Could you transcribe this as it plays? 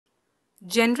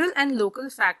General and local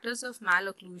factors of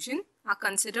malocclusion are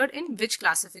considered in which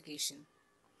classification?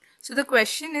 So the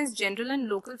question is general and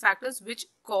local factors which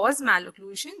cause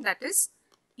malocclusion, that is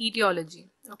etiology.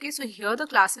 Okay, so here the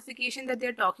classification that they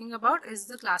are talking about is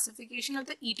the classification of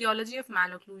the etiology of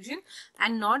malocclusion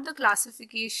and not the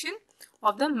classification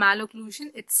of the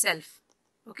malocclusion itself.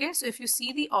 Okay, so if you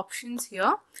see the options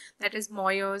here, that is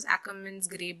Moyer's, Ackerman's,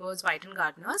 Graeber's, White and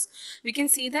Gardner's, we can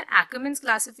see that Ackerman's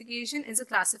classification is a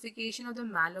classification of the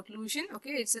malocclusion.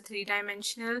 Okay, it's a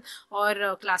three-dimensional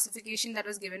or classification that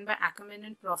was given by Ackerman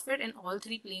and Profit in all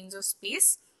three planes of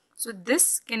space. So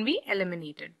this can be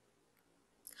eliminated.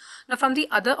 Now from the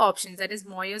other options, that is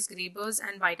Moyer's, Graeber's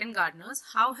and White and Gardner's,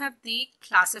 how have they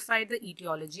classified the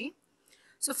etiology?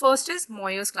 So first is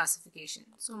Moyer's classification.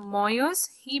 So Moyer's,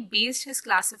 he based his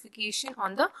classification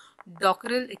on the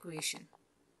Dockeral equation.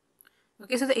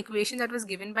 Okay, so the equation that was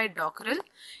given by Dockeral,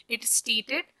 it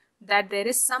stated that there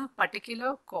is some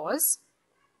particular cause,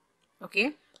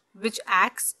 okay, which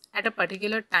acts at a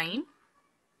particular time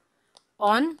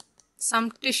on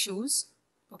some tissues,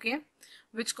 okay,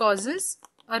 which causes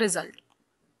a result.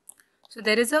 So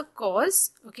there is a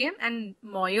cause, okay, and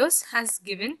Moyer's has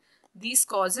given these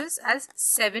causes as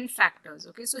 7 factors.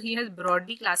 Okay, so he has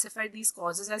broadly classified these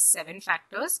causes as 7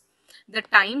 factors. The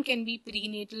time can be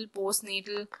prenatal,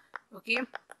 postnatal, okay,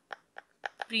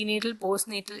 prenatal,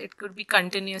 postnatal, it could be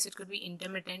continuous, it could be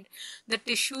intermittent. The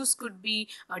tissues could be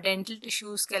dental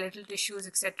tissues, skeletal tissues,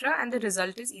 etc. And the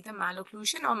result is either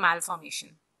malocclusion or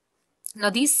malformation. Now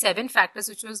these 7 factors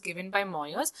which was given by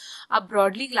Moyer's are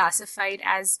broadly classified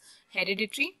as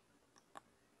hereditary.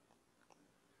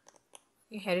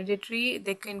 Hereditary,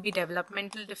 they can be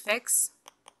developmental defects,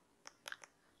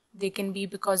 they can be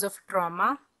because of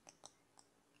trauma,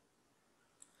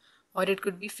 or it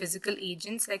could be physical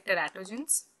agents like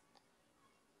teratogens,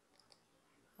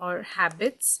 or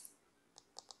habits,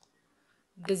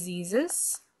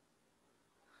 diseases,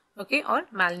 okay, or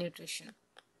malnutrition.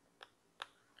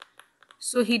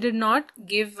 So he did not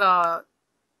give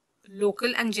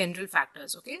local and general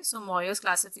factors, okay, so Moyer's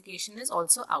classification is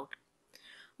also out.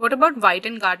 What about White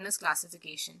and Gardner's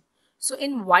classification? So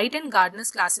in White and Gardner's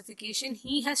classification,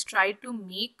 he has tried to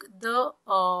make the,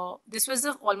 this was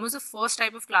almost the first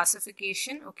type of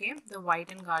classification, okay, the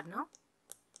White and Gardner.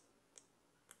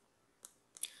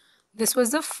 This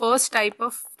was the first type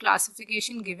of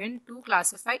classification given to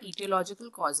classify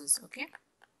etiological causes, okay.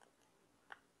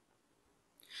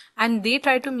 And they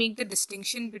try to make the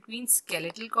distinction between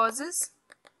skeletal causes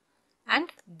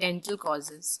and dental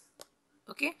causes.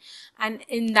 Okay, and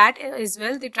in that as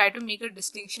well they try to make a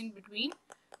distinction between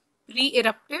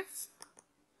pre-eruptive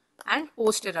and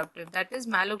post-eruptive, that is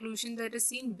malocclusion that is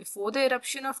seen before the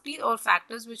eruption of teeth, or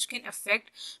factors which can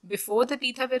affect before the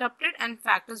teeth have erupted and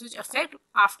factors which affect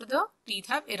after the teeth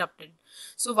have erupted.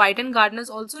 So White and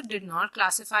Gardner's also did not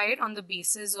classify it on the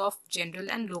basis of general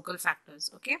and local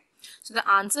factors. Okay, so the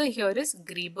answer here is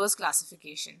Graeber's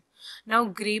classification. Now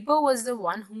Graeber was the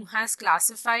one who has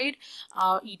classified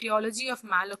etiology of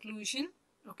malocclusion.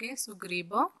 Okay, so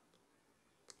Graeber,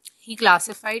 he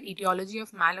classified etiology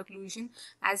of malocclusion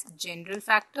as general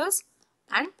factors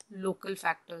and local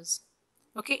factors.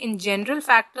 Okay, in general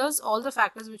factors, all the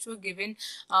factors which were given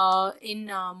in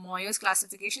Moyer's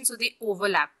classification, so they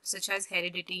overlap, such as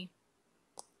heredity,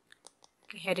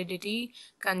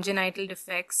 congenital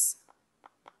defects,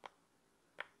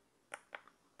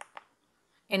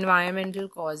 environmental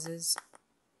causes.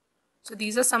 So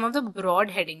these are some of the broad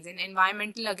headings. In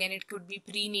environmental, again, it could be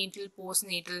prenatal,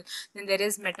 postnatal. Then there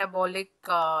is metabolic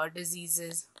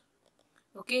diseases,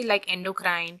 okay, like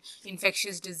endocrine,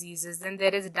 infectious diseases. Then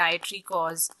there is dietary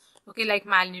cause, okay, like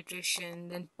malnutrition,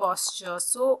 then posture.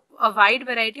 So a wide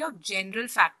variety of general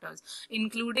factors,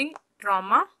 including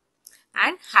trauma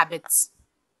and habits.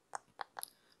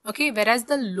 Okay, whereas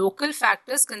the local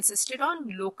factors consisted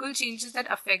on local changes that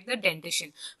affect the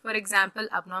dentition. For example,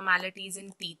 abnormalities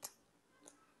in teeth.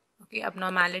 Okay,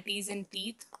 abnormalities in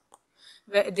teeth,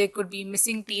 where there could be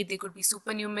missing teeth, there could be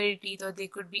supernumerary teeth, or there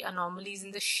could be anomalies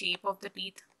in the shape of the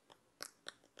teeth.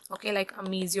 Okay, like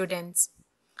amesiodents.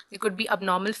 There could be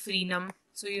abnormal frenum.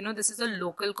 So, you know, this is a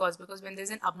local cause, because when there's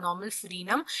an abnormal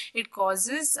frenum, it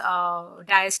causes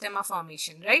diastema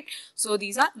formation, right? So,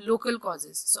 these are local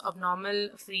causes. So,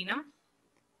 abnormal frenum,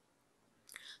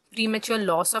 premature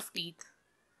loss of teeth.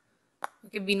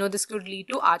 Okay, we know this could lead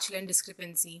to arch-length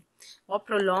discrepancy or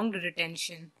prolonged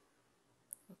retention.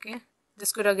 Okay,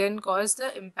 this could again cause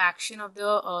the impaction of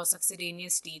the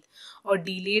succedaneous teeth, or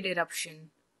delayed eruption,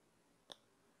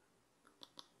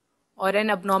 or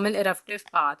an abnormal eruptive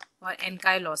path, or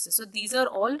anchylosis. So these are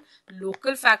all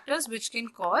local factors which can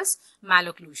cause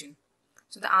malocclusion.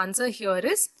 So the answer here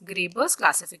is Graeber's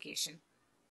classification.